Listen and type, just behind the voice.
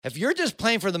If you're just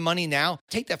playing for the money now,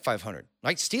 take that 500,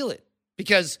 right? Steal it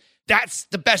because that's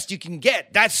the best you can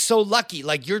get. That's so lucky.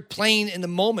 Like you're playing in the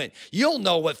moment. You'll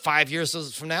know what 5 years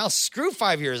is from now. Screw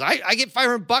 5 years. I get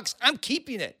 $500. I'm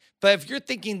keeping it. But if you're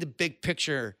thinking the big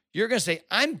picture, you're going to say,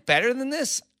 I'm better than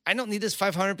this. I don't need this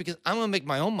 500 because I'm going to make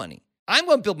my own money. I'm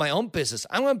going to build my own business.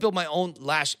 I'm going to build my own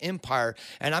lash empire,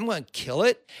 and I'm going to kill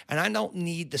it. And I don't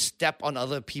need to step on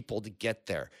other people to get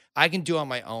there. I can do it on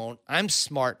my own. I'm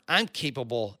smart. I'm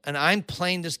capable, and I'm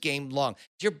playing this game long.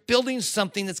 You're building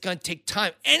something that's going to take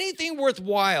time. Anything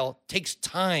worthwhile takes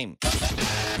time.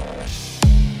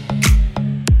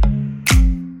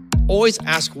 Always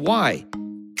ask why.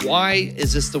 Why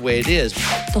is this the way it is?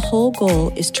 The whole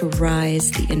goal is to rise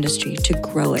the industry, to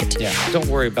grow it. Yeah, don't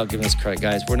worry about giving us credit,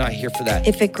 guys. We're not here for that.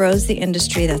 If it grows the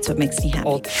industry, that's what makes me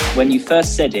happy. When you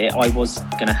first said it, I was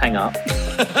going to hang up.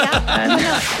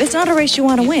 It's not a race you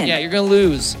want to win. Yeah, you're going to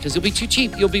lose because you'll be too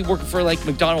cheap. You'll be working for like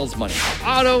McDonald's money.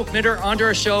 Otto Mitter, onto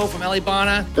our show from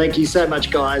Alibana. Thank you so much,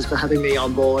 guys, for having me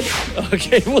on board.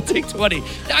 Okay, we'll take 20.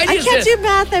 I can't do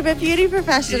math. I'm a beauty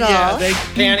professional. Yeah,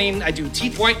 panning. I do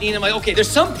teeth whitening. I'm like, okay, there's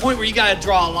some point where you got to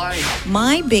draw a line.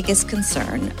 My biggest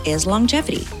concern is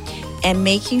longevity and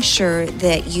making sure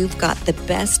that you've got the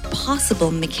best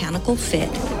possible mechanical fit.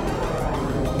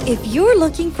 If you're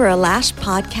looking for a lash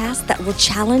podcast that will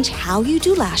challenge how you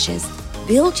do lashes,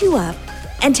 build you up,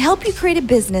 and help you create a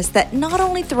business that not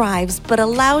only thrives, but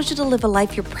allows you to live a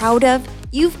life you're proud of,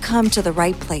 you've come to the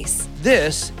right place.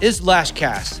 This is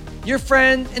Lashcast, your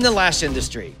friend in the lash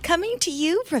industry. Coming to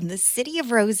you from the City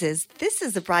of Roses, this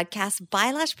is a broadcast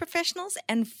by lash professionals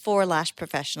and for lash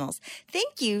professionals.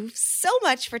 Thank you so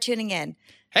much for tuning in.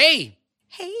 Hey.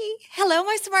 Hey. Hello,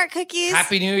 my smart cookies.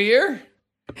 Happy New Year.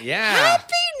 Yeah.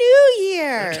 Happy New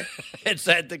Year. Is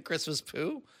that the Christmas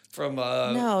poo from...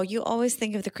 No, you always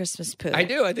think of the Christmas poo. I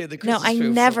do the Christmas poo. No, I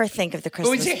never think of the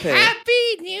Christmas we say, poo. Happy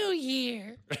New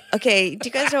Year. Okay, do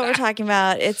you guys know what we're talking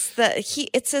about?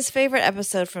 It's his favorite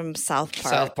episode from South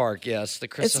Park. South Park, yes, the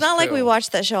Christmas. It's not like poo. we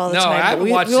watch that show all the time. I but haven't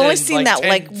we've watched only it in seen like that 10,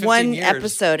 like 15 one years.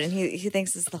 episode, and he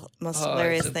thinks it's the most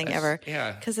hilarious thing ever.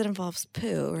 Yeah, because it involves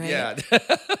poo, right? Yeah,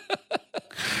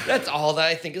 that's all that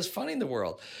I think is funny in the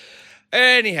world.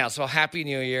 Anyhow, so Happy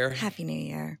New Year. Happy New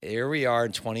Year. Here we are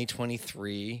in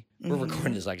 2023. We're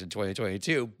recording this actually in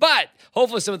 2022. But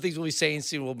hopefully some of the things we'll be saying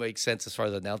soon will make sense as far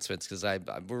as announcements because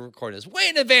we're recording this way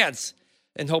in advance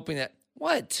and hoping that,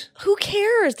 what? Who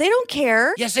cares? They don't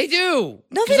care. Yes, they do.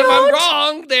 No, they if don't.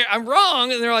 I'm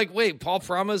wrong. And they're like, wait, Paul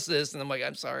promised this. And I'm like,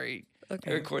 I'm sorry.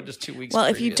 Okay. I recorded this 2 weeks Well,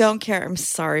 previous. if you don't care, I'm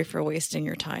sorry for wasting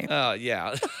your time. Oh,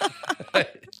 yeah.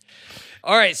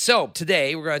 All right, so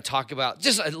today we're going to talk about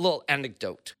just a little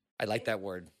anecdote. I like that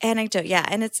word. Anecdote, yeah.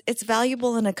 And it's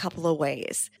valuable in a couple of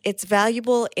ways. It's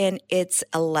valuable in it's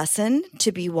a lesson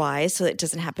to be wise so that it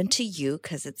doesn't happen to you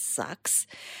because it sucks.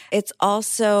 It's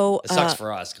also... It sucks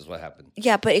for us because what happened?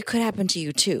 Yeah, but it could happen to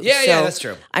you too. Yeah, that's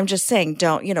true. I'm just saying,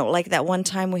 don't, like that one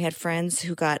time we had friends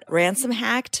who got ransom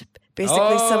hacked.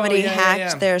 Basically, somebody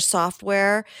hacked their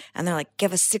software, and they're like,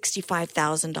 "Give us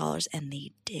 $65,000," and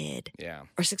they did. Yeah,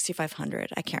 or $6,500.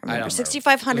 I can't remember.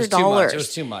 $6,500. It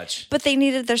was too much. But they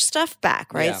needed their stuff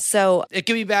back, right? Yeah. So it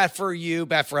could be bad for you,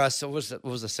 bad for us. So what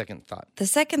was the second thought? The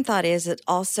second thought is it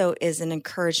also is an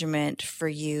encouragement for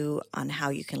you on how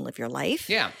you can live your life.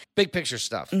 Yeah, big picture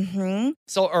stuff. Mm-hmm.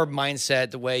 So, or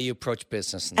mindset, the way you approach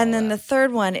business, and then the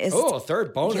third one is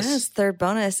third bonus. Yes, third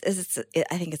bonus is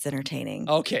I think it's entertaining.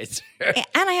 Okay. And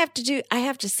I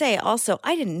have to say also,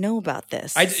 I didn't know about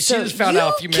this. She just found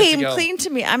out a few minutes ago. You came clean to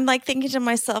me. I'm like thinking to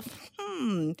myself,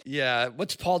 Yeah,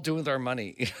 what's Paul doing with our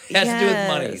money? It has to do with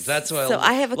money. That's what. So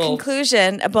I have a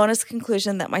bonus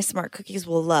conclusion that my smart cookies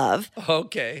will love.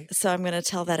 Okay. So I'm going to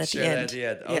tell that at the end.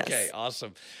 Yes. Okay,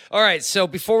 awesome. All right, so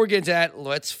before we get into that,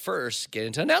 let's first get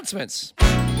into announcements.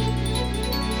 It's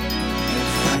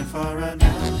time for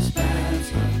announcements.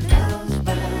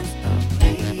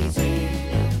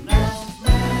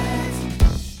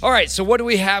 All right, so what do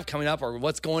we have coming up or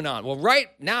what's going on? Well, right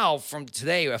now from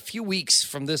today, a few weeks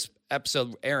from this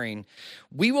episode airing,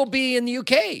 we will be in the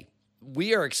UK.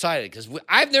 We are excited because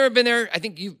I've never been there. I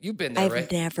think you've been there, right?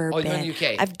 I've never been. Oh, you've been in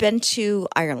the UK. I've been to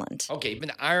Ireland. Okay, you've been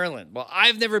to Ireland. Well,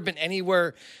 I've never been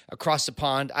anywhere across the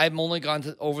pond. I've only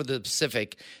gone over the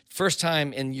Pacific. First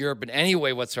time in Europe in any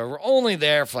way whatsoever. We're only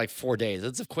there for like 4 days.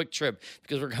 It's a quick trip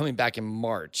because we're coming back in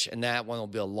March, and that one will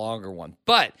be a longer one.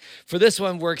 But for this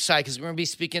one, we're excited because we're going to be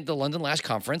speaking at the London Lash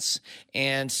Conference.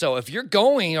 And so if you're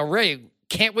going already,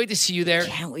 Can't wait to see you there.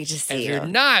 Can't wait to And see if you. you're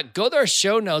not, go to our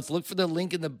show notes. Look for the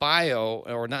link in the bio,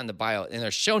 or not in the bio, in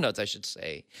our show notes, I should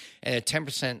say. And a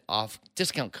 10% off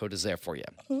discount code is there for you.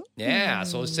 Yeah,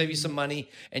 so it'll save you some money,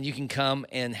 and you can come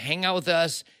and hang out with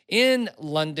us in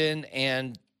London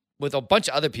and with a bunch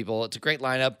of other people. It's a great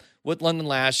lineup with London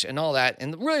Lash and all that.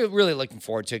 And really, really looking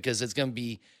forward to it because it's going to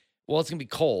be, well, it's going to be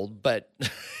cold, but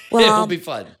it'll be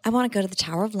fun. I want to go to the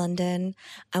Tower of London.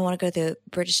 I want to go to the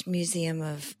British Museum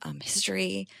of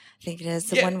History. I think it is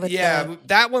the one with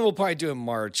that one we'll probably do in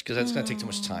March because that's going to take too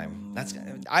much time.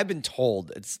 I've been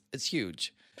told it's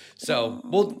huge.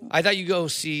 So I thought you go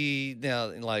see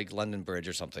like London Bridge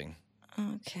or something.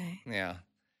 Okay. Yeah.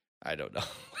 I don't know.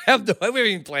 We haven't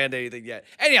even planned anything yet.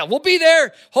 Anyhow, we'll be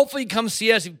there. Hopefully, come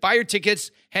see us. Buy your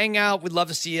tickets. Hang out. We'd love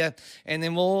to see you. And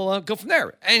then we'll go from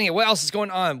there. Anyway, what else is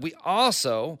going on? We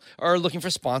also are looking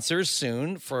for sponsors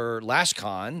soon for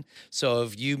LashCon. So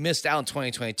if you missed out in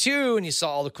 2022 and you saw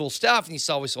all the cool stuff and you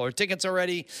saw we sold our tickets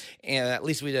already, and at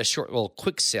least we did a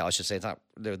quick sale, I should say. It's not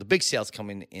the big sale's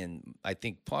coming in, I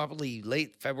think, probably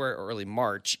late February or early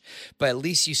March. But at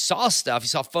least you saw stuff. You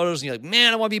saw photos and you're like,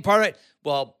 man, I want to be part of it.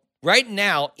 Well, right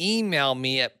now, email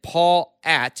me at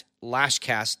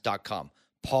paul@lashcast.com.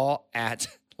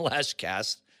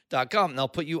 paul@lashcast.com. And I'll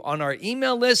put you on our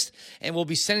email list, and we'll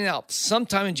be sending out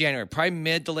sometime in January, probably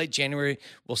mid to late January.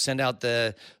 We'll send out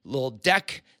the little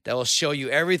deck that will show you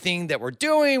everything that we're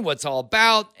doing, what it's all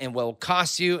about, and what it will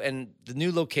cost you. And the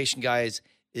new location, guys,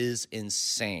 is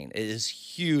insane. It is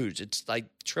huge. It's like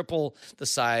triple the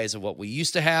size of what we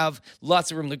used to have. Lots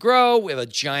of room to grow. We have a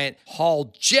giant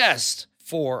hall just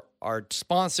for our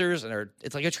sponsors, and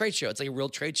it's like a trade show. It's like a real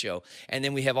trade show. And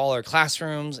then we have all our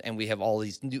classrooms, and we have all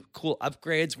these new cool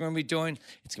upgrades we're going to be doing.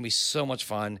 It's going to be so much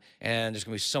fun, and there's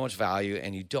going to be so much value,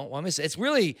 and you don't want to miss it. It's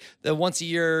really the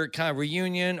once-a-year kind of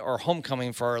reunion or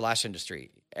homecoming for our lash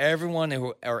industry. Everyone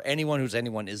or anyone who's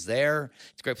anyone is there.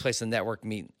 It's a great place to network,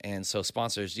 meet, and so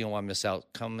sponsors, you don't want to miss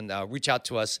out. Come and reach out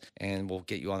to us, and we'll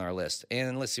get you on our list.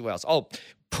 And let's see what else. Oh,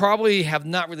 probably have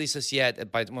not released this yet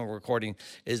by when we're recording.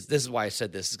 This is why I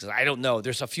said this, because I don't know.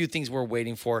 There's a few things we're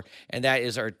waiting for, and that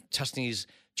is our Tusney's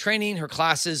training, her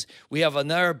classes. We have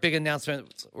another big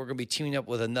announcement. We're going to be teaming up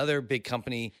with another big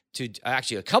company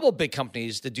actually a couple of big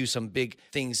companies to do some big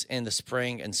things in the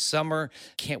spring and summer.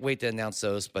 Can't wait to announce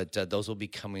those, but those will be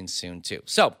coming soon too.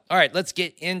 So, all right, let's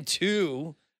get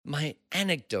into my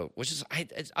anecdote, which is, I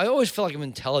always feel like I'm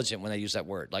intelligent when I use that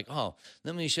word. Like, oh,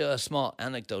 let me share a small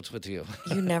anecdote with you.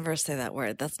 You never say that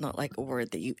word. That's not like a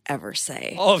word that you ever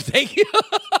say. Oh, thank you.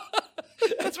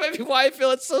 That's maybe why I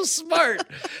feel it's so smart.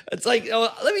 It's like,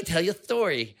 oh, let me tell you a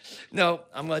story. No,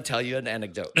 I'm going to tell you an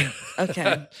anecdote.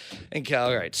 Okay. Okay,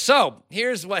 all right. So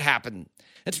here's what happened.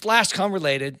 It's LashCon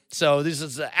related. So this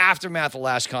is the aftermath of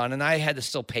LashCon, and I had to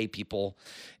still pay people,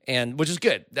 and which is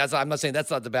good. I'm not saying that's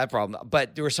not the bad problem,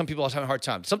 but there were some people having a hard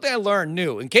time. Something I learned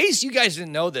new. In case you guys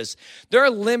didn't know this, there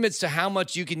are limits to how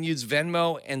much you can use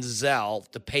Venmo and Zelle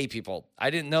to pay people.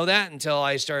 I didn't know that until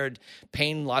I started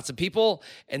paying lots of people,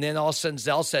 and then all of a sudden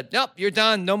Zelle said, nope, you're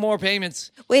done. No more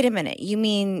payments. Wait a minute. You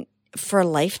mean for a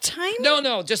lifetime?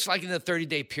 No, just like in the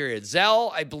 30-day period.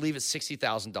 Zelle, I believe it's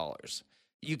 $60,000.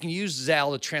 You can use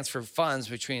Zelle to transfer funds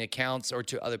between accounts or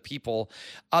to other people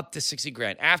up to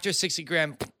 $60,000. After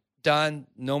 $60,000, done.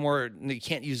 No more. You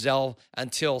can't use Zelle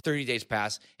until 30 days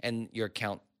pass, and your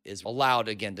account is allowed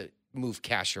again to move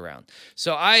cash around.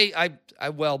 So I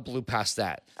well blew past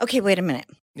that. Okay, wait a minute.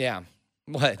 Yeah.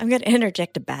 What? I'm going to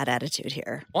interject a bad attitude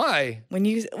here. Why?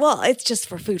 Well, it's just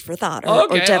for food for thought or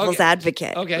devil's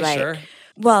advocate. Okay, right? Sure.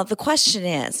 Well, the question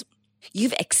is,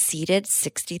 you've exceeded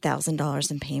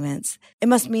 $60,000 in payments. It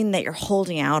must mean that you're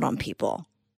holding out on people.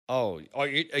 Oh, are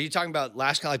you talking about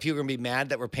LashCon? Like people are going to be mad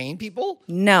that we're paying people?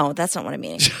 No, that's not what I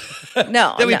mean.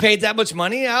 No. That we paid that much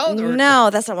money out? Or? No,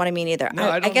 that's not what I mean either. No,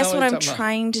 I guess what I'm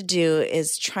trying to do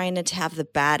is trying to have the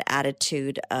bad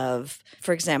attitude of,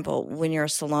 for example, when you're a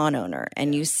salon owner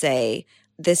and you say,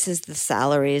 this is the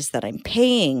salaries that I'm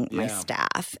paying my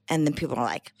staff. And then people are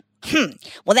like,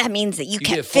 well, that means that you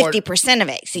kept 50% of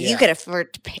it. So you could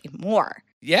afford to pay more.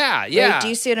 Yeah. Right? Do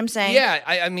you see what I'm saying? Yeah.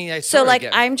 I mean, so like,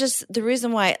 I'm just, the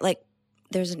reason why, like,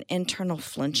 there's an internal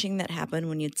flinching that happened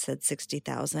when you'd said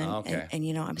 60,000. Okay. And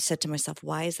you know, I said to myself,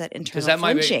 why is that internal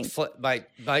flinching?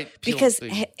 Because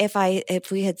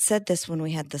if we had said this when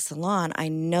we had the salon, I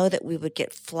know that we would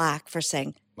get flack for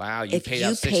saying, wow, if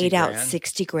you paid out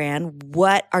 $60,000,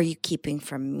 what are you keeping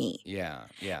from me? Yeah.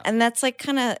 And that's like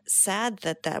kind of sad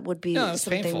that would be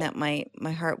something painful. that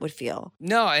my heart would feel.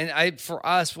 No, and for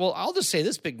us, well, I'll just say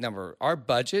this big number. Our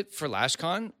budget for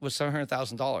LashCon was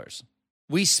 $700,000.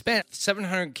 We spent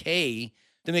 $700K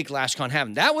to to make LashCon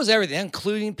happen. That was everything,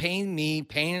 including paying me,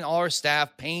 paying all our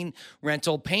staff, paying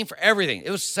rental, paying for everything.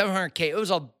 It was $700K. It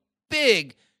was a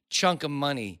big chunk of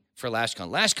money for LashCon.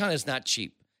 LashCon is not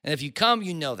cheap. And if you come,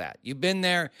 you know that. You've been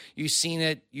there, you've seen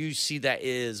it, you see that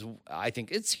is, I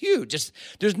think it's huge. Just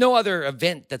there's no other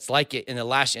event that's like it in the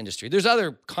lash industry. There's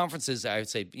other conferences, I would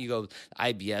say, you go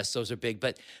IBS, those are big,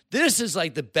 but this is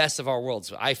like the best of our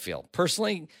worlds, I feel.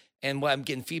 Personally, and what I'm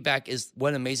getting feedback is what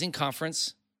an amazing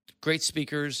conference, great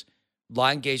speakers, a lot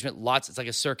of engagement, lots, it's like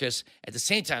a circus. At the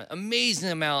same time,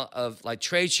 amazing amount of like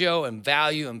trade show and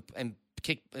value and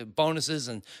kick bonuses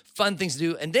and fun things to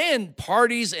do, and then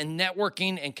parties and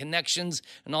networking and connections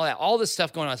and all this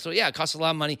stuff going on. So yeah, it costs a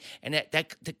lot of money, and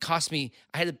that cost me.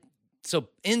 I had to. So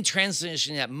in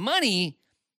transitioning that money,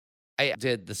 I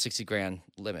did the $60,000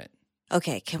 limit.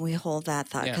 Okay, can we hold that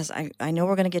thought? Yeah. Because I know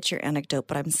we're going to get your anecdote,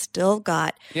 but I'm still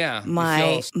got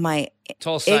my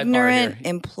total sidebar ignorant here.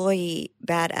 employee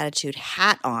bad attitude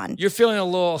hat on. You're feeling a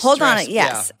little. Hold on, stressed.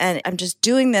 yes, and I'm just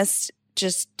doing this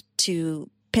just to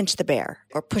pinch the bear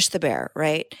or push the bear,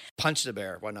 right? Punch the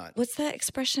bear. Why not? What's that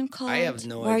expression called? I have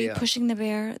no Why idea. are you pushing the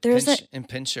bear? There's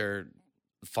Pinch or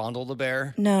fondle the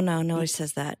bear. No, nobody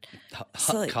says that.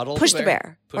 So, like, Cuddle push the the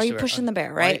bear. Push Why are the you bear. pushing the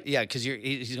bear, right? Yeah, because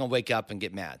he's gonna wake up and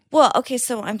get mad. Well, okay,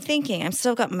 so I'm thinking I'm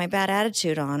still got my bad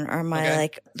attitude on, or my Okay.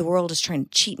 like the world is trying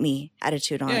to cheat me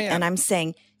attitude on, Yeah. and I'm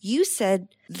saying you said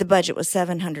the budget was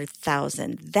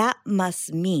 $700,000. That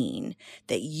must mean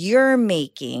that you're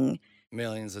making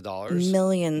Millions of dollars.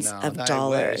 millions No, of I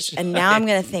dollars, wish. and now I'm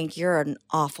going to think you're an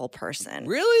awful person.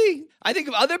 Really? I think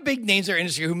of other big names in our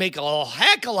industry who make a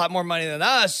heck a lot more money than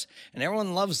us, and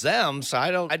everyone loves them.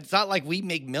 So it's not like we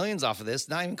make millions off of this.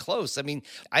 Not even close. I mean,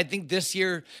 I think this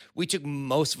year we took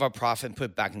most of our profit and put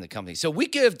it back in the company. So we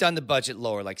could have done the budget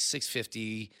lower, like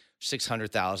 $650,000,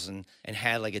 $600,000, and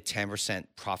had like a 10%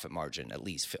 profit margin at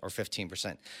least, or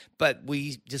 15%. But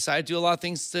we decided to do a lot of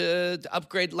things to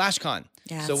upgrade LashCon.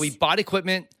 Yes. So we bought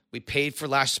equipment. We paid for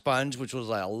Lash Sponge, which was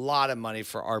like a lot of money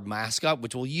for our mascot,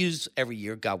 which we'll use every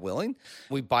year, God willing.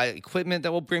 We buy equipment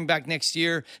that we'll bring back next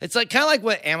year. It's like kind of like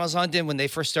what Amazon did when they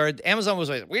first started. Amazon was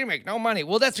like, we make no money.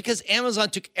 Well, that's because Amazon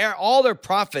took all their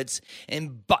profits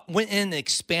and went in and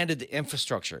expanded the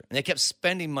infrastructure. And they kept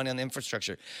spending money on the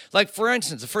infrastructure. Like, for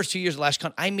instance, the first 2 years of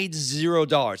LashCon, I made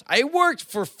 $0. I worked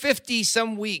for 50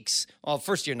 some weeks. Well,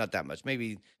 first year, not that much,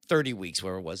 maybe 30 weeks,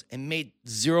 whatever it was, and made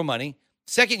zero money.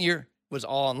 Second year, was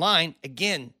all online,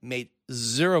 again, made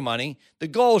zero money. The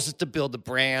goal is just to build the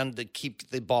brand, to keep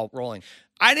the ball rolling.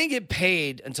 I didn't get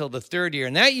paid until the third year.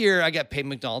 And that year, I got paid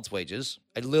McDonald's wages.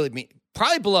 I literally,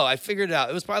 probably below. I figured it out.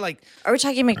 It was probably like... Are we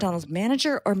talking McDonald's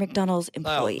manager or McDonald's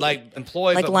employee? like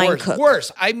employee, like but line worse. cook.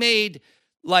 Worse. I made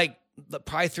like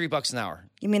probably $3 an hour.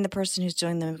 You mean the person who's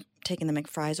taking the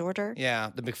McFries order? Yeah,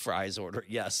 the McFries order.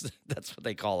 Yes, that's what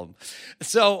they call them.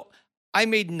 So I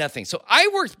made nothing. So I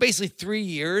worked basically 3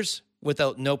 years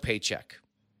without no paycheck,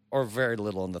 or very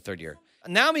little in the third year.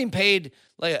 Now I'm being paid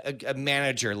like a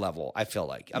manager level, I feel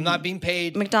like. I'm not being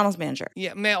paid... McDonald's manager.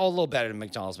 Yeah, a little better than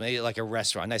McDonald's. Maybe like a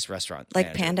restaurant, nice restaurant. Like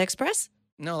manager. Panda Express?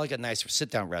 No, like a nice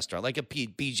sit-down restaurant, like a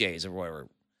BJ's or whatever.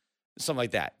 Something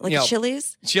like that. Like You know,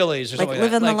 Chili's? Chili's or Like something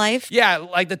like that. living the life? Yeah,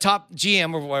 like the top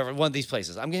GM or whatever, one of these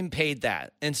places. I'm getting paid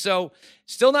that. And so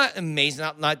still not amazing,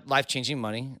 not life-changing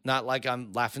money, not like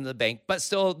I'm laughing to the bank, but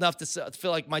still enough to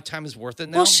feel like my time is worth it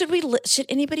now. Well, should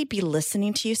anybody be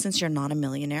listening to you since you're not a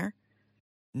millionaire?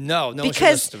 No Because- one should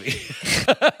listen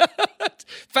to me.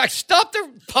 In fact, stop the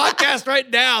podcast right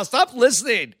now. Stop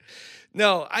listening.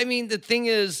 No, I mean, the thing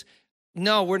is,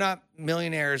 no, we're not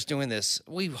millionaires doing this.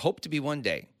 We hope to be one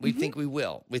day. We think we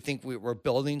will. We think we're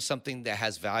building something that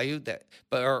has value.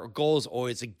 But our goal is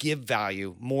always to give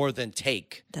value more than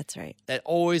take. That's right. That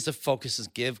always the focus is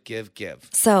give, give, give.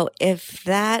 So if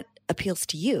that appeals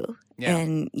to you Yeah.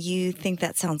 and you think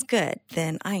that sounds good,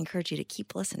 then I encourage you to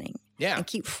keep listening. Yeah. And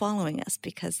keep following us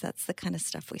because that's the kind of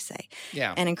stuff we say.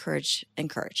 Yeah. And encourage.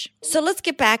 So let's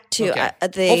get back to Okay.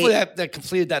 the... Hopefully that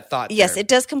completed that thought. Yes, there. it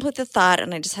does complete the thought,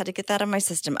 and I just had to get that on my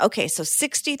system. Okay, so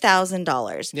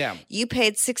 $60,000. Yeah. You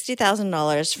paid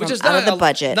 $60,000 from Which is out of the not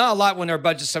budget. Not a lot when our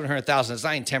budget's $700,000. It's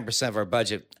not even 10% of our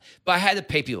budget. But I had to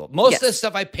pay people. Most Yes. of the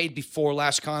stuff I paid before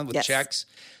LashCon with Yes. checks.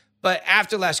 But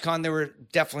after LashCon, there were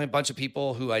definitely a bunch of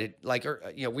people who I like.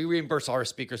 We reimburse all our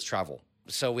speakers' travel,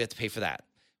 so we had to pay for that.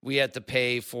 We had to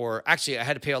pay for. Actually, I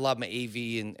had to pay a lot of my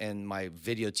AV and my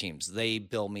video teams. They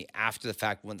bill me after the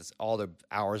fact when all their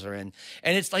hours are in,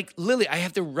 and it's like literally I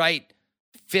have to write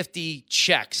 50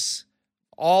 checks.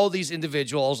 All these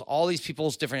individuals, all these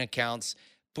people's different accounts,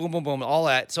 boom, boom, boom, all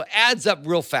that. So it adds up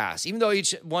real fast. Even though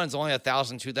each one's only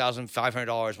 $1,000, $2,000,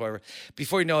 $500, whatever.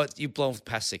 Before you know it, you've blown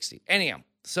past 60. Anyhow,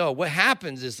 So what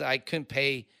happens is I couldn't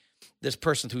pay this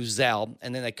person through Zelle,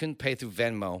 and then I couldn't pay through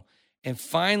Venmo. And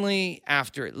finally,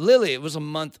 it was a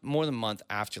month, more than a month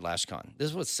after LashCon. This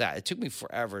is what's sad. It took me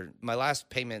forever. My last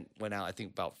payment went out, I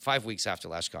think, about 5 weeks after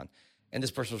LashCon. And this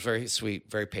person was very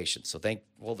sweet, very patient. So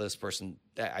thankful this person,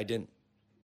 I didn't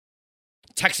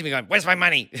texting me going, where's my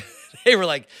money? They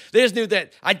just knew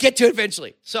that I'd get to it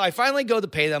eventually. So I finally go to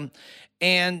pay them,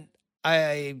 and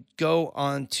I go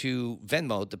on to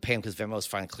Venmo to pay them because Venmo is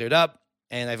finally cleared up,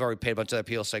 and I've already paid a bunch of other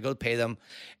people. So I go to pay them,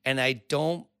 and I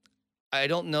don't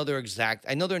know their exact,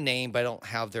 I know their name, but I don't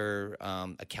have their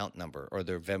account number or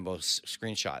their Venmo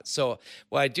screenshot. So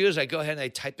what I do is I go ahead and I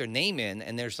type their name in,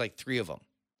 and there's like 3 of them.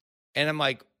 And I'm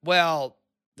like, well,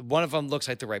 one of them looks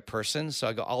like the right person. So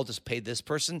I go, I'll just pay this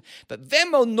person. But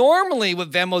Venmo, normally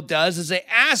what Venmo does is they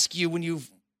ask you when you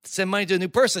send money to a new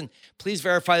person, please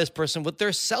verify this person with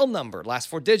their cell number, last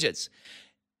 4 digits.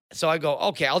 So I go,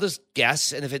 okay, I'll just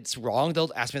guess. And if it's wrong,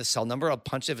 they'll ask me the cell number. I'll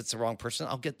punch it. If it's the wrong person,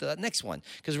 I'll get the next one.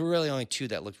 Because we're really only 2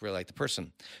 that looked really like the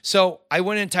person. So I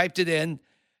went and typed it in.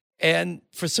 And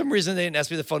for some reason, they didn't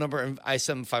ask me the phone number, and I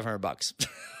sent them $500.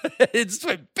 It just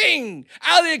went bing,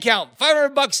 out of the account,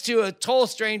 $500 to a total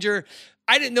stranger.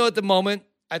 I didn't know at the moment.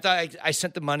 I thought I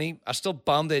sent the money. I was still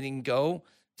bummed they didn't go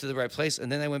to the right place.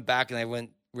 And then I went back and I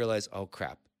realized, oh,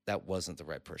 crap, that wasn't the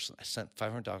right person. I sent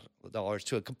 $500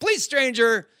 to a complete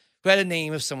stranger who had a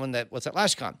name of someone that was at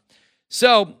LashCon.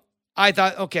 So I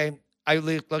thought, okay, I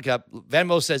look up.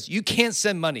 Venmo says you can't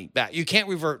send money back. You can't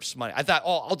reverse money. I thought,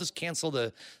 I'll just cancel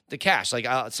the cash. Like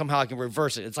somehow I can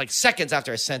reverse it. It's like seconds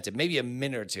after I sent it, maybe a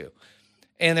minute or 2.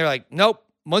 And they're like, nope.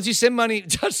 Once you send money,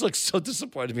 Josh looks so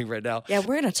disappointed in me right now. Yeah,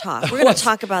 we're going to talk. We're going to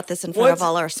talk about this in front of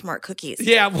all our smart cookies.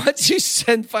 Yeah, once you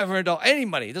send $500, any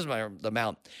money, it doesn't matter the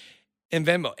amount, in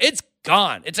Venmo, it's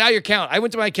gone. It's out of your account. I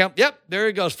went to my account. Yep, there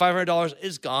it goes. $500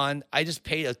 is gone. I just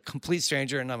paid a complete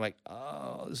stranger, and I'm like,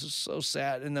 oh, this is so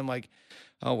sad. And I'm like,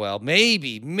 oh, well,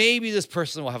 maybe this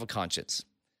person will have a conscience.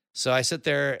 So I sit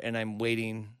there, and I'm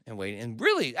waiting. And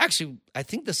really, actually, I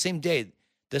think the same day,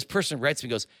 this person writes me,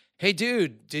 goes, hey,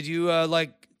 dude, did you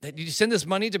send this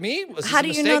money to me? Was this How a do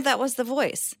you mistake? know that was the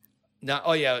voice? Not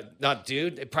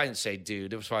dude. It probably didn't say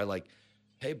dude. It was probably like,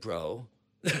 hey, bro.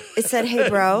 It said, hey,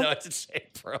 bro. No, it didn't say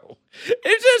bro.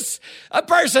 It's just a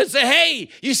person said, hey,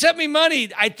 you sent me money.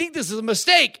 I think this is a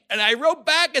mistake. And I wrote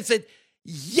back and said,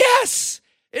 yes,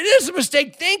 it is a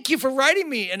mistake. Thank you for writing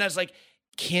me. And I was like,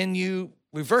 can you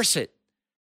reverse it?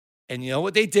 And you know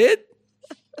what they did?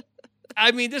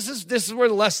 I mean, this is where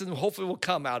the lesson hopefully will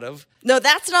come out of. No,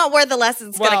 that's not where the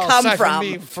lesson's going to come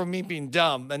from. For me being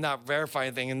dumb and not verifying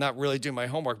anything and not really doing my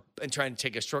homework and trying to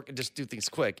take a short and just do things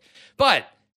quick. But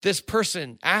this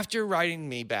person, after writing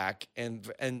me back and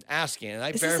asking, and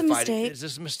I verified it, is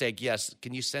this a mistake? Yes.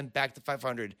 Can you send back the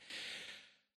 $500?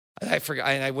 And I forgot,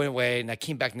 and I went away, and I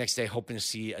came back next day hoping to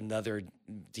see another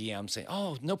DM saying,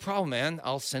 oh, no problem, man.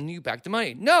 I'll send you back the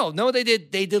money. No, they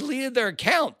did. They deleted their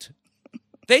account.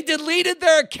 They deleted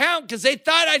their account because they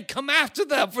thought I'd come after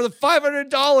them for the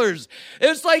 $500. It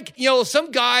was like,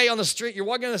 some guy on the street, you're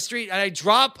walking on the street and I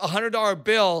drop a $100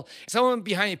 bill. Someone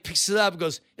behind you picks it up and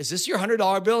goes, is this your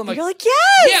 $100 bill? You're like,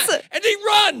 yes. Yeah. And they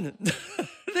run.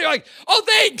 They're like, oh,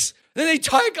 thanks. Then they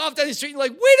take off down the street and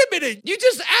like, wait a minute. You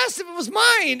just asked if it was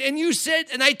mine. And you said,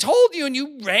 and I told you, and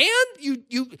you ran.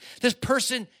 This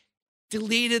person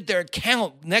deleted their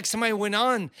account. Next time I went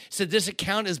on, said this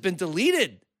account has been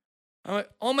deleted. I'm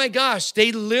like, oh my gosh,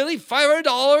 they literally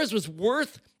 $500 was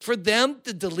worth for them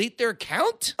to delete their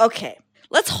account? Okay,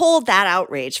 let's hold that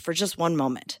outrage for just one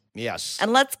moment. Yes.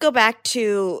 And let's go back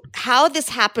to how this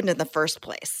happened in the first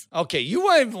place. Okay, you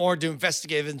want more to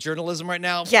investigative journalism right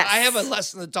now? Yes. I have a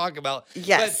lesson to talk about.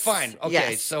 Yes. But fine. Okay,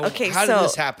 yes. so how did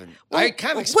this happen? Well, I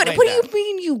kind of explained what do you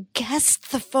mean you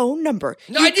guessed the phone number?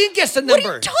 I didn't guess the number. What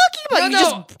are you talking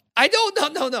about? I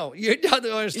don't. No. You don't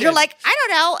understand. You're like, I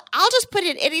don't know. I'll just put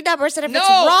in any numbers, and if it's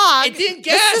wrong, I didn't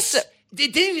guess.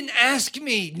 It didn't even ask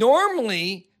me.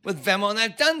 Normally with Venmo, and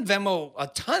I've done Venmo a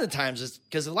ton of times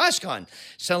because of LashCon.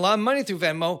 Sent a lot of money through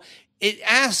Venmo. It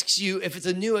asks you if it's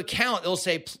a new account. It'll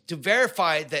say to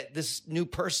verify that this new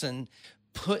person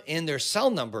put in their cell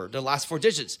number, the last 4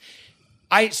 digits.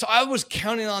 So I was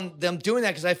counting on them doing that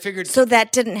because I figured. So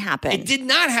that didn't happen. It did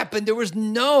not happen. There was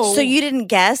no. So you didn't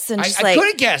guess and I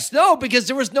couldn't guess. No, because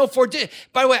there was no 4 digits.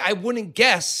 By the way, I wouldn't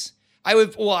guess. I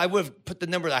would have put the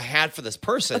number that I had for this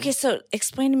person. Okay, so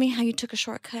explain to me how you took a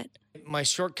shortcut. My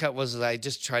shortcut was that I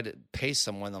just tried to pay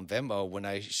someone on Venmo when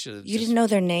I should have. You didn't know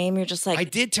their name. You're just like. I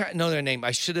did know their name.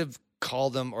 I should have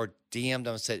called them or DM'd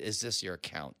them and said, "Is this your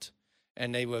account?"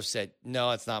 And they would have said,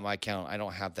 "No, it's not my account. I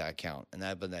don't have that account." And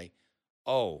I'd been like,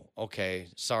 Oh, okay.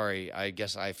 Sorry. I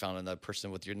guess I found another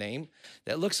person with your name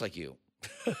that looks like you.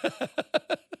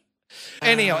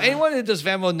 Anyhow, anyone that does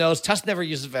Venmo knows Tuss never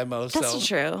uses Venmo. That's so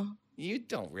true. You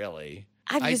don't really.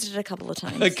 I've used it a couple of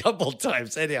times. A couple of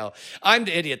times. Anyhow, I'm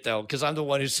the idiot though, because I'm the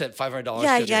one who sent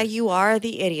 $500. Yeah, you are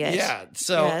the idiot. Yeah.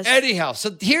 So Yes. anyhow,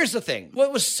 so here's the thing.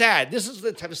 What was sad, this is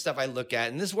the type of stuff I look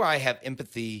at, and this is where I have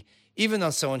empathy, even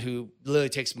on someone who literally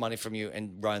takes money from you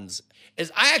and runs,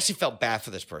 is I actually felt bad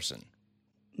for this person.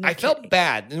 I felt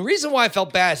bad. And the reason why I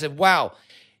felt bad, I said, wow,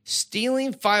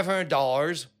 stealing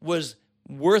 $500 was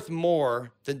worth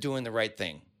more than doing the right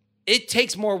thing. It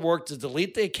takes more work to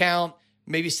delete the account,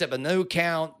 maybe set up a new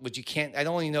account, which you can't. I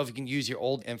don't even know if you can use your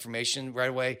old information right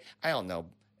away. I don't know.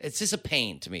 It's just a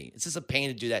pain to me. It's just a pain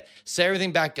to do that. Set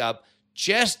everything back up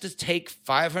just to take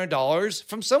 $500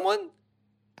 from someone.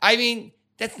 I mean,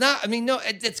 that's not, no,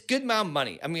 it's a good amount of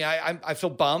money. I mean, I feel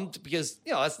bummed because,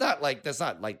 that's not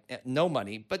like no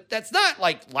money, but that's not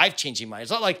like life-changing money.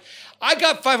 It's not like I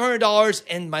got $500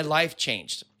 and my life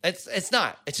changed. It's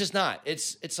not. It's just not.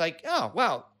 It's like, oh,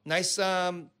 wow, nice.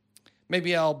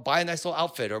 Maybe I'll buy a nice little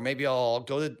outfit, or maybe I'll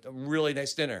go to a really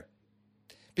nice dinner.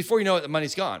 Before you know it, the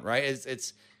money's gone, right?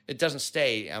 It doesn't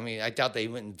stay. I mean, I doubt they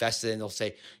would invest it and they'll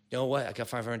say, you know what? I got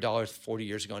 $500 40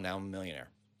 years ago. Now I'm a millionaire.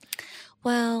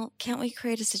 Well, can't we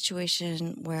create a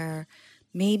situation where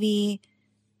maybe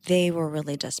they were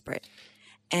really desperate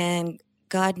and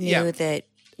God knew that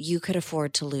you could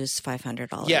afford to lose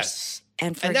 $500? Yes.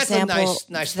 And for that's example,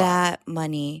 a nice that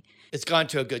money... It's gone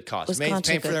to a good cause. Maybe it's gone to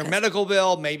a paying for good their cause. medical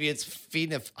bill. Maybe it's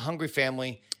feeding a hungry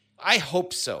family. I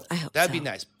hope so. That'd be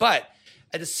nice. But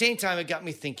at the same time, it got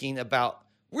me thinking about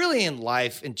really in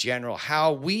life in general,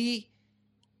 how we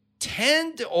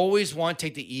tend to always want to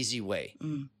take the easy way.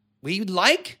 Mm. We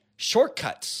like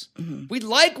shortcuts. Mm-hmm. We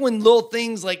like when little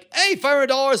things like, hey,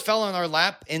 $500 fell on our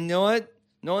lap, and you know what?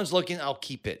 No one's looking. I'll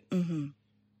keep it. Mm-hmm.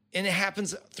 And it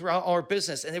happens throughout our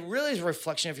business. And it really is a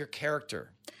reflection of your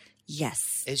character.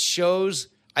 Yes. It shows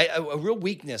a real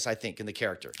weakness, I think, in the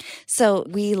character. So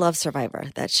we love Survivor,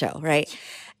 that show, right?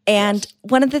 And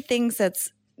one of the things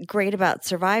that's great about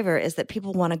Survivor is that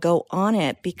people want to go on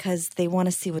it because they want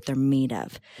to see what they're made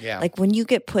of. Yeah. Like when you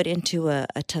get put into a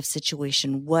tough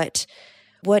situation, what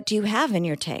do you have in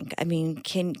your tank? I mean,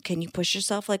 can you push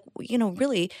yourself? Like,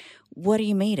 really, what are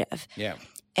you made of? Yeah.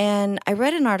 And I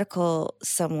read an article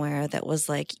somewhere that was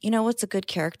like, what's a good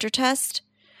character test?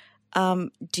 Do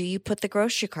you put the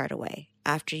grocery cart away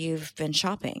after you've been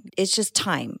shopping? It's just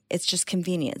time. It's just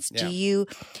convenience. Yeah. Do you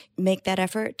make that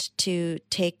effort to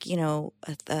take,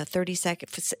 60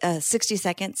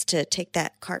 seconds to take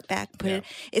that cart back, put it?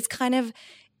 It's kind of,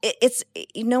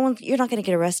 you're not going to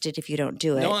get arrested if you don't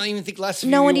do it. No one even think less of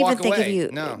you. No one even think away. of you.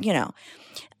 No.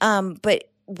 But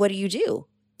what do you do?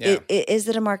 Yeah. Is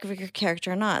it a mark of your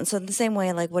character or not? And so in the same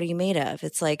way, like, what are you made of?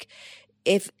 It's like,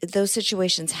 if those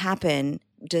situations happen,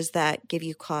 does that give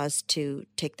you cause to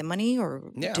take the money or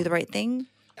do the right thing?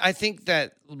 I think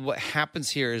that what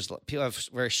happens here is people have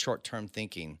very short-term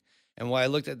thinking. And when I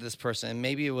looked at this person, and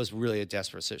maybe it was really a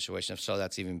desperate situation, if so,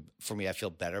 that's even, for me, I feel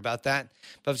better about that.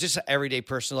 But if it's just an everyday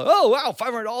person, like, oh, wow,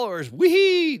 $500,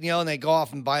 wee, and they go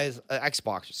off and buy an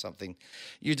Xbox or something.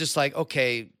 You're just like,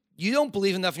 okay, you don't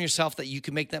believe enough in yourself that you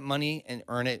can make that money and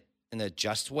earn it in a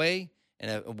just way, in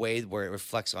a way where it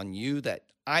reflects on you that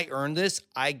I earned this,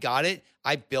 I got it,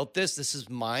 I built this is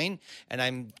mine, and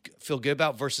I feel good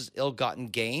about versus ill-gotten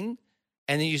gain.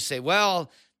 And then you say, well,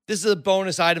 this is a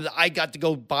bonus item that I got to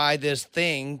go buy this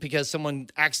thing because someone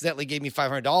accidentally gave me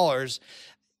 $500.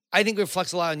 I think it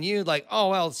reflects a lot on you, like, oh,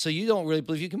 well, so you don't really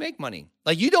believe you can make money.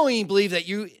 Like, you don't even believe that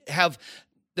you have,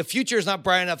 the future is not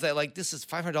bright enough that, like, this is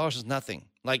 $500 is nothing.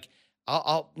 Like,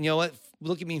 I'll you know what,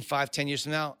 look at me in 5-10 years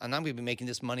from now, and I'm going to be making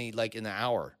this money, like, in an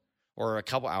hour or a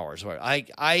couple hours.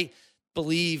 I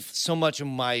believe so much in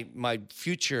my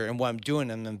future and what I'm doing.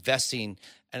 I'm investing,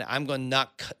 and I'm going to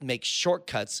not make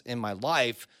shortcuts in my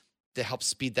life to help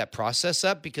speed that process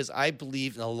up because I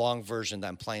believe in the long version that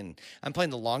I'm playing. I'm playing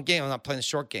the long game. I'm not playing the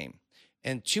short game.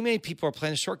 And too many people are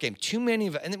playing the short game. Too many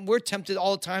of it. And we're tempted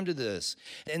all the time to do this.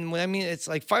 And when I mean, it's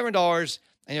like $500,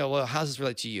 and well, how does this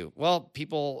relate to you? Well,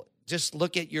 people just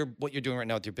look at what you're doing right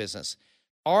now with your business.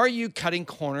 Are you cutting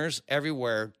corners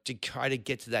everywhere to try to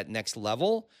get to that next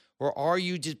level? Or are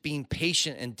you just being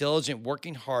patient and diligent,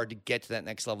 working hard to get to that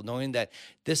next level, knowing that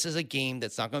this is a game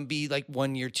that's not going to be like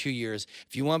 1 year, 2 years.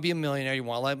 If you want to be a millionaire, you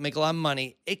want to make a lot of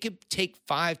money, it could take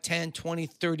 5, 10, 20,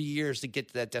 30 years to get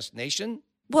to that destination.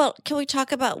 Well, can we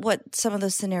talk about what some of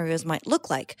those scenarios might look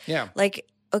like? Yeah. Like,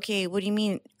 okay, what do you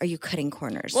mean, are you cutting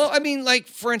corners? Well, I mean, like,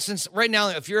 for instance, right now,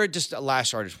 if you're just a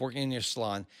lash artist working in your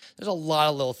salon, there's a lot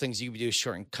of little things you can do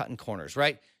short and cutting corners,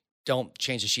 right? don't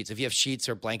change the sheets. If you have sheets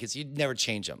or blankets, you'd never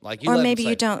change them. Like, or maybe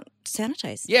you don't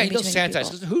sanitize. Yeah, you don't sanitize.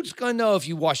 'Cause who's going to know if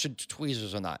you wash your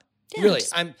tweezers or not? Yeah, really,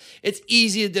 it's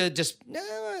easy to just,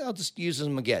 I'll just use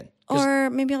them again. Or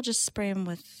maybe I'll just spray them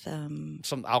with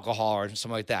some alcohol or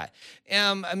something like that.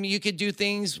 I mean, you could do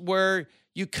things where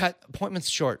you cut appointments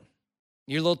short.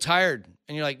 You're a little tired,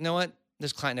 and you're like, you know what?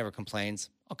 This client never complains.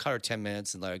 I'll cut her 10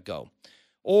 minutes and let it go.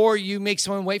 Or you make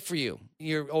someone wait for you.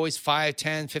 You're always 5,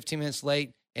 10, 15 minutes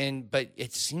late, but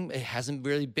it hasn't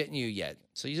really bitten you yet.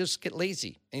 So you just get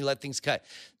lazy and you let things cut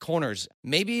corners.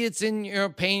 Maybe it's in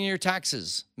paying your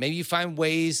taxes. Maybe you find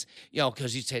ways,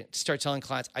 because you start telling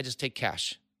clients, I just take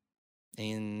cash.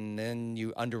 And then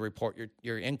you underreport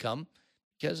your income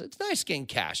because it's nice getting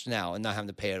cash now and not having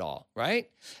to pay it all, right?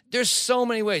 There's so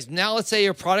many ways. Now let's say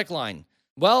your product line.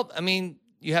 Well, I mean,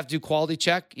 you have to do quality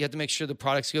check. You have to make sure the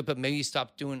product's good, but maybe you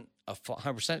stop doing a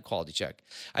 100% quality check.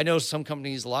 I know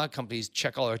a lot of companies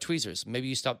check all our tweezers. Maybe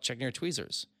you stop checking your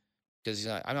tweezers because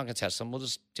I'm not going to test them. We'll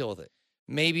just deal with it.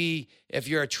 Maybe if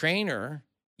you're a trainer,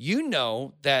 you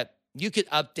know that you could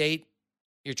update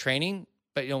your training,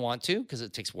 but you don't want to because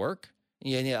it takes work.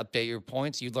 You need to update your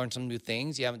points. You learn some new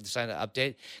things. You haven't decided to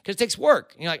update because it takes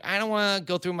work. You're like, I don't want to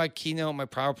go through my keynote, my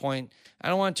PowerPoint. I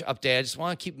don't want to update. I just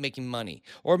want to keep making money.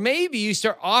 Or maybe you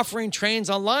start offering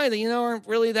trainings online that aren't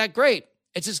really that great.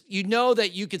 It's just, that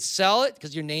you could sell it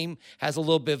because your name has a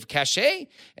little bit of cachet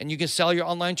and you can sell your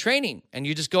online training and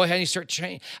you just go ahead and you start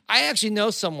training. I actually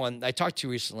know someone I talked to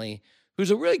recently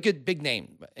who's a really good big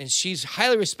name and she's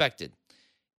highly respected.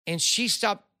 And she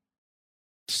stopped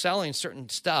selling certain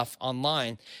stuff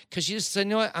online because she just said, you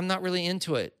know what, I'm not really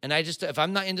into it. And if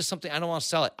I'm not into something, I don't want to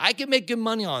sell it. I can make good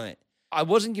money on it. I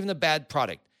wasn't given a bad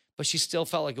product, but she still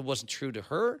felt like it wasn't true to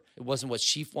her. It wasn't what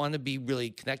she wanted to be really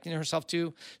connecting herself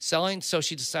to selling. So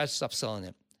she decided to stop selling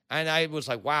it. And I was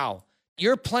like, wow,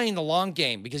 you're playing the long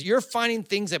game because you're finding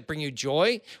things that bring you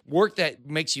joy, work that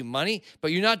makes you money,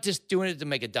 but you're not just doing it to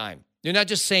make a dime. You're not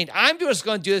just saying, I'm just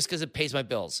going to do this because it pays my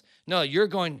bills. No, you're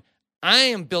going, I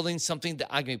am building something that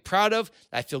I can be proud of,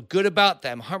 that I feel good about,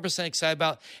 that I'm 100% excited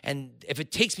about. And if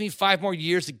it takes me 5 more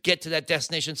years to get to that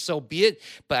destination, so be it.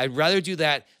 But I'd rather do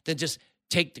that than just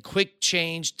take the quick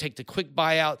change, take the quick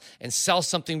buyout, and sell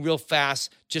something real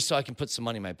fast just so I can put some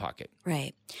money in my pocket.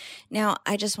 Right. Now,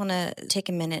 I just want to take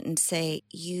a minute and say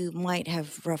you might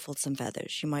have ruffled some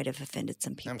feathers. You might have offended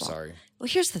some people. I'm sorry. Well,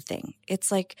 here's the thing.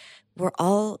 It's like we're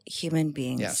all human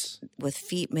beings with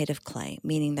feet made of clay,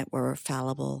 meaning that we're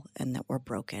fallible and that we're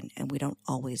broken and we don't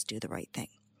always do the right thing.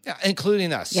 Yeah,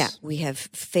 including us. Yeah, we have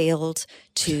failed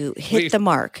to hit the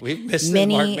mark. We've missed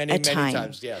many the mark many time.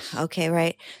 Times, yes. Okay,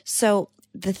 right? So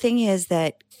the thing is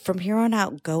that from here on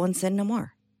out, go and sin no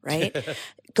more, right?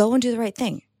 Go and do the right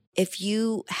thing. If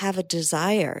you have a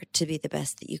desire to be the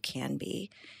best that you can be,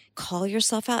 call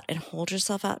yourself out and hold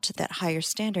yourself out to that higher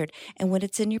standard. And when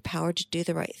it's in your power to do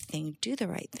the right thing, do the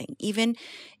right thing. Even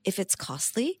if it's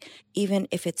costly, even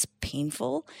if it's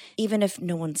painful, even if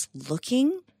no one's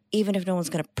looking, even if no one's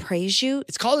going to praise you.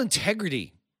 It's called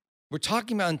integrity. We're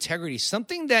talking about integrity,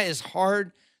 something that is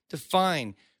hard to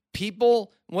find.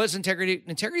 People, what is integrity?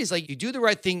 Integrity is like you do the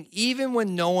right thing even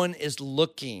when no one is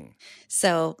looking.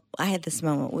 So I had this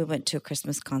moment. We went to a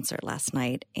Christmas concert last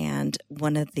night, and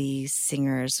one of the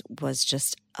singers was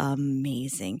just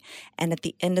amazing. And at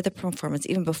the end of the performance,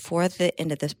 even before the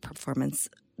end of the performance,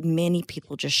 many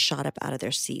people just shot up out of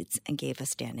their seats and gave a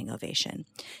standing ovation.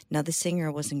 Now, the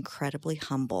singer was incredibly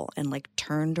humble and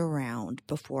turned around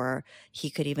before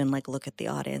he could even look at the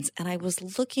audience. And I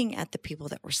was looking at the people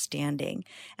that were standing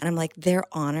and I'm like, they're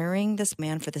honoring this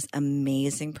man for this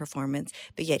amazing performance,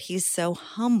 but yet he's so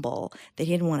humble that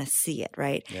he didn't want to see it.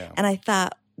 Right. Yeah. And I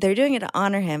thought, they're doing it to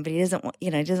honor him, but he doesn't want, he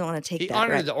doesn't want to take that. He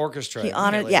honored the orchestra. He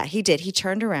honored, he did. He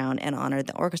turned around and honored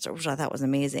the orchestra, which I thought was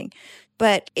amazing.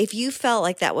 But if you felt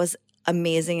like that was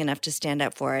amazing enough to stand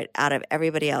up for it out of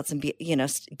everybody else and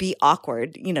be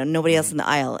awkward, nobody else in the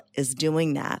aisle is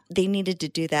doing that. They needed to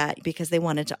do that because they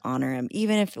wanted to honor him,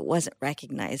 even if it wasn't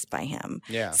recognized by him.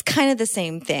 Yeah. It's kind of the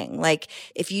same thing.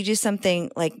 If you do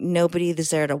something nobody's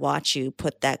there to watch you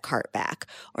put that cart back,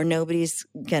 or nobody's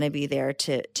going to be there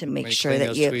to make sure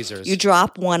that you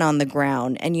drop one on the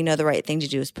ground and the right thing to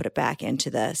do is put it back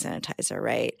into the sanitizer,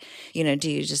 right?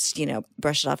 Do you just,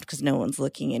 brush it off because no one's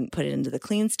looking and put it into the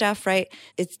clean stuff, right?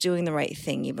 It's doing the right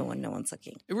thing even when no one's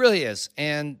looking. It really is.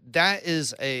 And that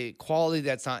is a quality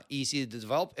that's not easy to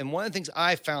develop. And one of the things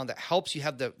I found that helps you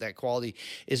have that quality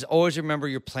is always remember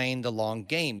you're playing the long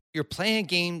game. You're playing a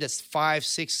game that's 5,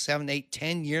 6, 7, 8,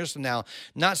 10 years from now,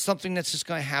 not something that's just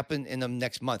going to happen in the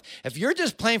next month. If you're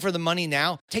just playing for the money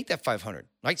now, take that 500,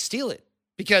 right? Steal it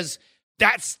because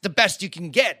that's the best you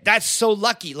can get. That's so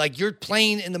lucky. Like you're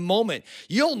playing in the moment.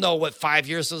 You'll know what 5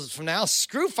 years is from now.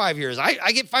 Screw 5 years.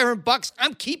 I get $500.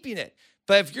 I'm keeping it.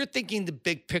 But if you're thinking the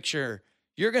big picture,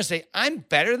 you're going to say, I'm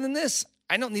better than this.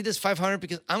 I don't need this 500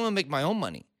 because I'm going to make my own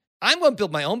money. I'm going to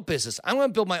build my own business. I'm going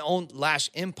to build my own Lash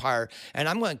empire, and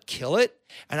I'm going to kill it.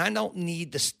 And I don't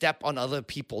need to step on other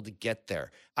people to get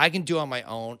there. I can do it on my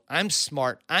own. I'm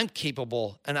smart. I'm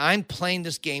capable, and I'm playing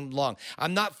this game long.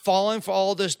 I'm not falling for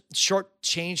all this short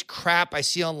change crap I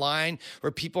see online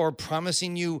where people are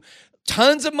promising you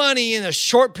tons of money in a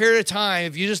short period of time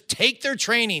if you just take their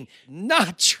training.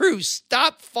 Not true.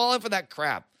 Stop falling for that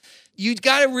crap. You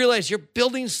got to realize you're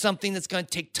building something that's going to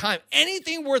take time.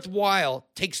 Anything worthwhile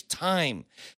takes time.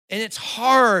 And it's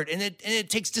hard, and it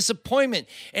takes disappointment,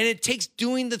 and it takes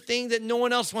doing the thing that no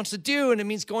one else wants to do, and it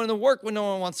means going to work when no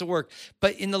one wants to work.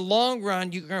 But in the long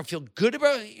run, you're going to feel good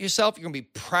about yourself. You're going to be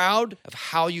proud of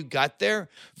how you got there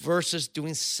versus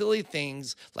doing silly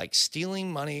things like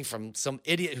stealing money from some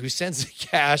idiot who sends the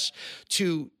cash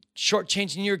to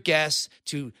shortchanging your guests,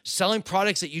 to selling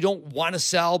products that you don't want to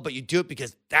sell, but you do it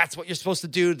because that's what you're supposed to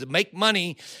do to make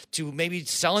money, to maybe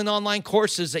selling online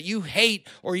courses that you hate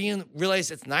or you realize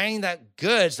it's not even that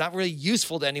good. It's not really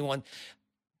useful to anyone.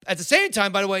 At the same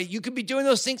time, by the way, you could be doing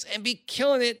those things and be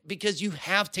killing it because you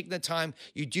have taken the time.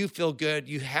 You do feel good.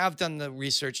 You have done the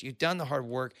research. You've done the hard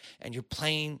work, and you're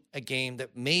playing a game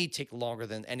that may take longer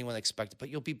than anyone expected, but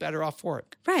you'll be better off for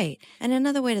it. Right. And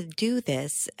another way to do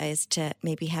this is to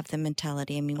maybe have the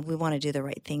mentality. I mean, we want to do the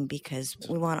right thing because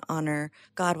we want to honor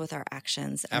God with our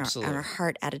actions and our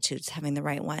heart attitudes, having the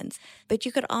right ones. But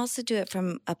you could also do it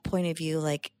from a point of view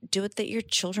like do it that your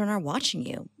children are watching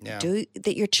you. Yeah. Do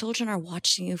that your children are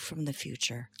watching you from the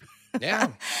future.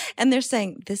 Yeah. And they're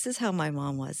saying, this is how my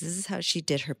mom was. This is how she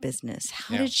did her business.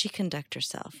 How did she conduct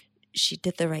herself? She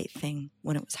did the right thing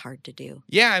when it was hard to do.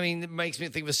 Yeah, I mean, it makes me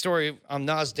think of a story on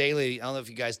Nas Daily. I don't know if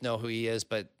you guys know who he is,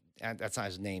 but that's not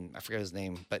his name. I forget his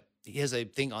name, but he has a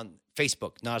thing on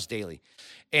Facebook, Nas Daily.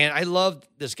 And I love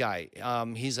this guy.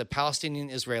 He's a Palestinian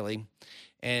Israeli,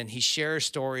 and he shares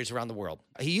stories around the world.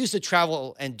 He used to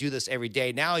travel and do this every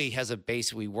day. Now he has a base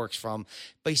he works from,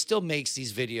 but he still makes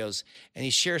these videos, and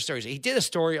he shares stories. He did a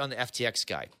story on the FTX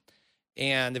guy.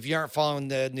 And if you aren't following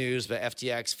the news, but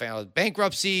FTX filed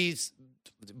bankruptcy,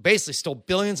 basically stole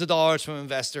billions of dollars from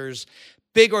investors.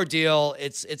 Big ordeal.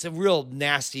 It's a real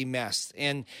nasty mess.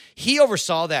 And he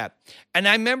oversaw that. And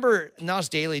I remember Nas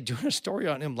Daily doing a story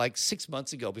on him like 6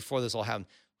 months ago before this all happened,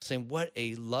 saying what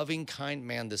a loving, kind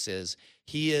man this is.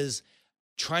 He is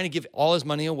trying to give all his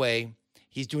money away.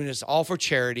 He's doing this all for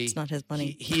charity. It's not his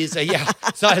money. He is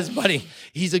it's not his money.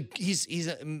 He's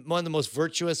one of the most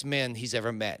virtuous men he's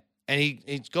ever met. And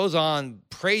he goes on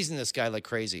praising this guy like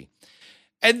crazy.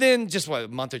 And then just a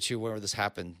month or two whenever this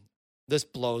happened, this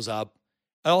blows up.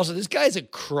 And also, this guy's a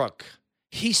crook.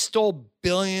 He stole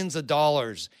billions of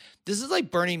dollars. This is like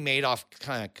Bernie Madoff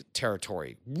kind of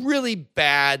territory. Really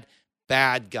bad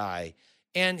guy.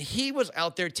 And he was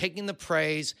out there taking the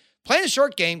praise, playing a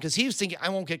short game because he was thinking, I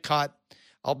won't get caught.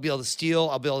 I'll be able to steal.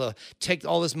 I'll be able to take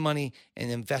all this money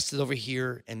and invest it over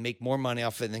here and make more money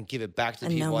off it and then give it back to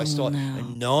the people I stole.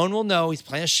 And no one will know. He's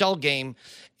playing a shell game.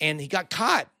 And he got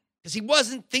caught because he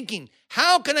wasn't thinking,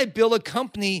 how can I build a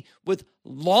company with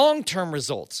long-term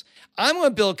results? I'm going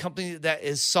to build a company that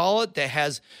is solid, that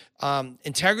has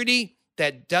integrity,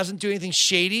 that doesn't do anything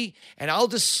shady, and I'll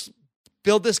just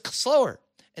build this slower.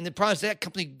 And the problem is that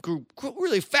company grew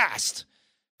really fast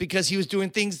because he was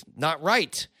doing things not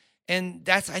right. And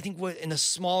that's, I think, what in a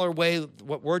smaller way,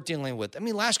 what we're dealing with. I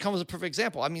mean, LashCon was a perfect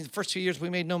example. I mean, the first 2 years we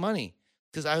made no money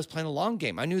because I was playing a long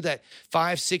game. I knew that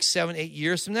 5, 6, 7, 8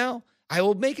 years from now, I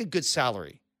will make a good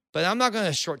salary. But I'm not going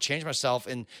to shortchange myself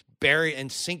and bury and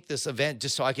sink this event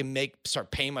just so I can start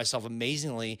paying myself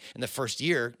amazingly in the first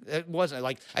year. It wasn't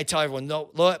like I tell everyone, no,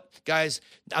 look, guys,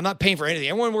 I'm not paying for anything.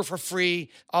 Everyone work for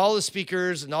free. All the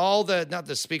speakers and not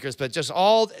the speakers, but just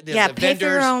all the vendors. Pay for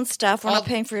your own stuff. We're not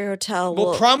paying for your hotel.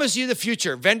 We'll promise you the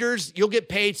future. Vendors, you'll get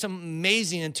paid some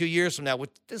amazing in 2 years from now.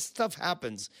 This stuff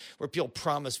happens where people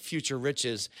promise future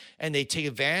riches and they take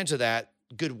advantage of that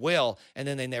goodwill, and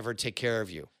then they never take care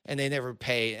of you, and they never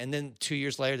pay, and then 2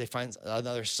 years later they find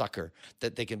another sucker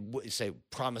that they can say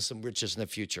promise them riches in the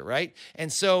future, right? And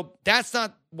so that's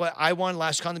not what I want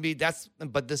LashCon to be.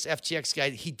 But this FTX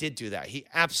guy, he did do that. He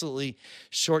absolutely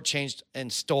shortchanged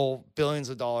and stole billions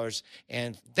of dollars,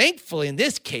 and thankfully in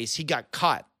this case he got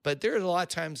caught. But there are a lot of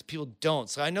times people don't.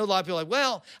 So I know a lot of people are like,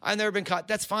 well, I've never been caught.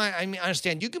 That's fine. I mean, I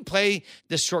understand you can play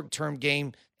this short-term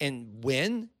game and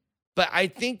win. But I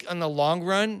think on the long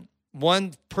run,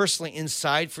 one, personally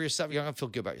inside for yourself, you're not going to feel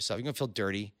good about yourself. You're going to feel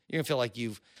dirty. You're going to feel like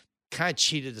you've kind of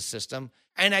cheated the system.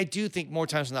 And I do think more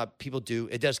times than not, people do.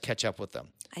 It does catch up with them.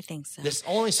 I think so. This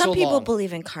only some so people long.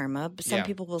 believe in karma, but some Yeah.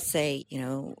 people will say,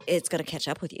 it's going to catch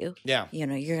up with you. Yeah. You're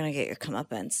going to get your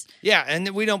comeuppance. Yeah, and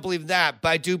we don't believe that, but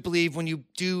I do believe when you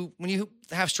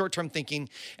have short-term thinking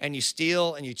and you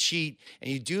steal and you cheat and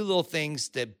you do little things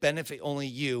that benefit only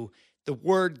you, the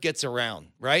word gets around,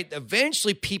 right?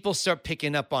 Eventually people start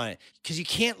picking up on it because you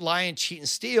can't lie and cheat and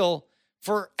steal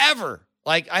forever.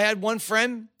 Like I had one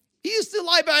friend, he used to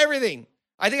lie about everything.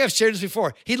 I think I've shared this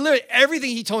before. He literally,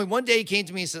 everything he told me, one day he came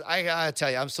to me and said, I gotta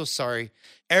tell you, I'm so sorry.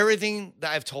 Everything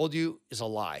that I've told you is a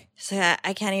lie. So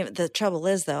I can't even, the trouble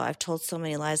is though, I've told so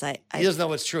many lies. He doesn't know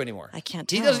what's true anymore. I can't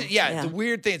He tell. doesn't, yeah, the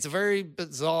weird thing, it's a very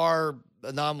bizarre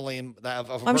anomaly of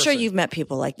a I'm sure person. you've met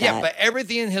people like that. Yeah, but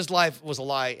everything in his life was a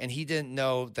lie, and he didn't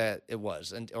know that it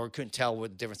was, or couldn't tell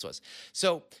what the difference was.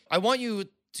 So I want you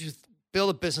to build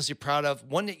a business you're proud of,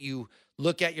 one that you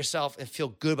look at yourself and feel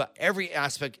good about every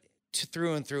aspect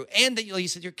through and through, and that, like you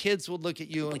said, your kids will look at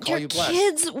you and call you blessed. Your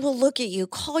kids will look at you,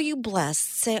 call you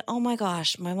blessed, say, "Oh my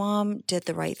gosh, my mom did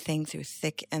the right thing through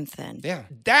thick and thin." Yeah,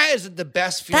 that is the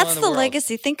best feeling That's in the world.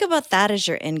 legacy. Think about that as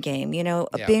your end game. Yeah.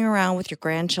 Being around with your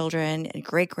grandchildren and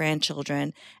great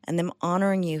grandchildren, and them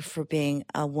honoring you for being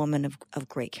a woman of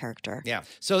great character. Yeah.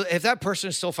 So if that person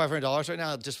is still $500 right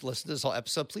now, just listen to this whole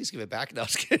episode. Please give it back. No, I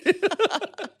was kidding.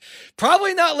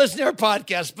 Probably not listen to our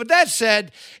podcast, but that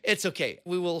said, it's okay.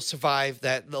 We will survive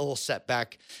that little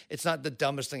setback. It's not the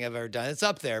dumbest thing I've ever done. It's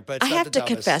up there, but it's I not have the to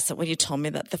dumbest. confess that when you told me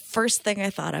that, the first thing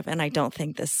I thought of, and I don't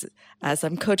think this as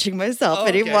I'm coaching myself Oh,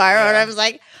 okay, anymore, yeah. and I was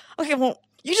like, okay, well,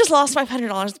 you just lost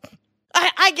 $500.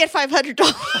 I get $500.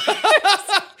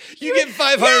 You get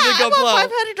 $500 to go I blow.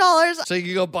 want $500. So you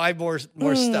can go buy more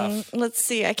stuff. Let's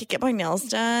see. I could get my nails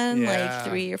done Yeah. like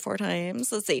 3 or 4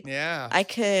 times. Let's see. Yeah. I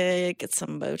could get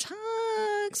some Botox.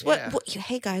 Yeah.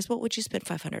 Hey guys, what would you spend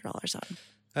 $500 on?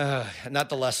 Not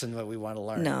the lesson that we want to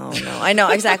learn. No, I know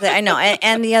exactly. I know.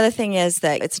 And the other thing is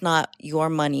that it's not your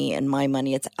money and my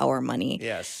money; it's our money.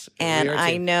 Yes. And We are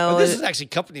I too. know Well, this is actually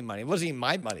company money. It wasn't even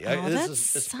my money. Oh,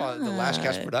 this that is part of the Lashcast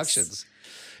sucks. Productions.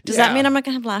 Does Yeah. that mean I'm not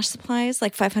going to have lash supplies,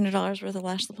 like $500 worth of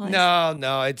lash supplies?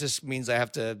 No. It just means I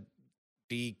have to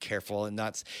be careful and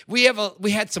not. We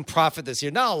had some profit this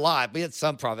year, not a lot. We had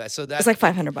some profit, so that's It's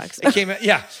like $500. it came.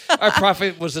 Yeah, our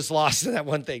profit was just lost in that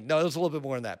one thing. No, it was a little bit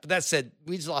more than that. But that said,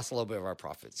 we just lost a little bit of our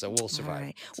profit, so we'll All survive.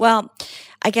 right. Well,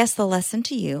 I guess the lesson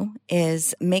to you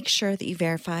is make sure that you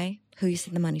verify who you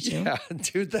send the money to. Yeah,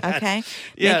 do that. Okay. Make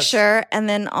Yes. sure. And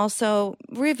then also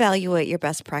reevaluate your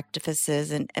best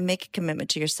practices and make a commitment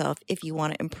to yourself if you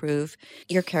want to improve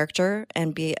your character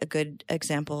and be a good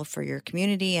example for your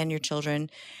community and your children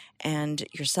and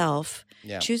yourself.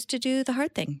 Yeah. Choose to do the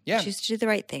hard thing. Yeah. Choose to do the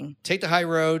right thing. Take the high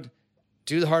road,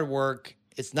 do the hard work.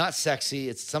 It's not sexy.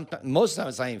 It's sometimes, most of the time,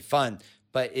 it's not even fun,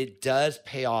 but it does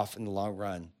pay off in the long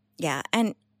run. Yeah.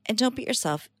 And don't beat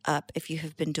yourself up if you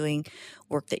have been doing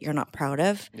work that you're not proud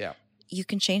of. Yeah. You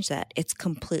can change that. It's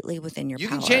completely within your You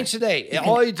power. can change today. You can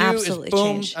All you do is absolutely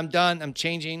boom, change. I'm done, I'm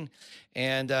changing.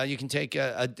 And you can take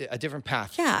a different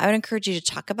path. Yeah, I would encourage you to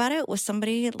talk about it with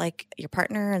somebody like your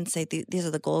partner and say, these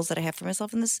are the goals that I have for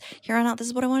myself, and this here on out, this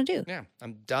is what I want to do. Yeah,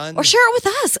 I'm done. Or share it with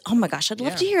us. Oh my gosh, I'd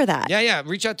love Yeah. to hear that. Yeah.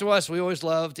 Reach out to us. We always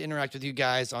love to interact with you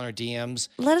guys on our DMs.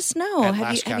 Let us know. At Have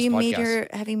Lashcast you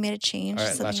Podcast. made a change? All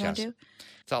right, Something you want Lashcast. to do?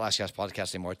 It's not Lashcast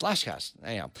Podcast anymore. It's Lashcast.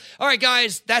 Anyhow. All right,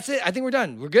 guys. That's it. I think we're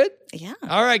done. We're good? Yeah.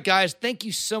 All right, guys. Thank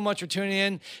you so much for tuning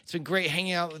in. It's been great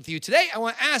hanging out with you today. I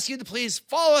want to ask you to please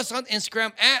follow us on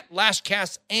Instagram at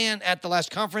Lashcast and at The Lash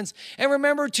Conference. And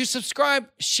remember to subscribe,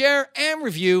 share, and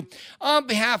review. On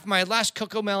behalf of my Lash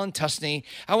Coco Melon Tusney,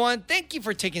 I want to thank you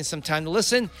for taking some time to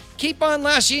listen. Keep on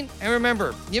lashing. And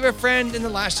remember, you have a friend in the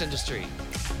lash industry.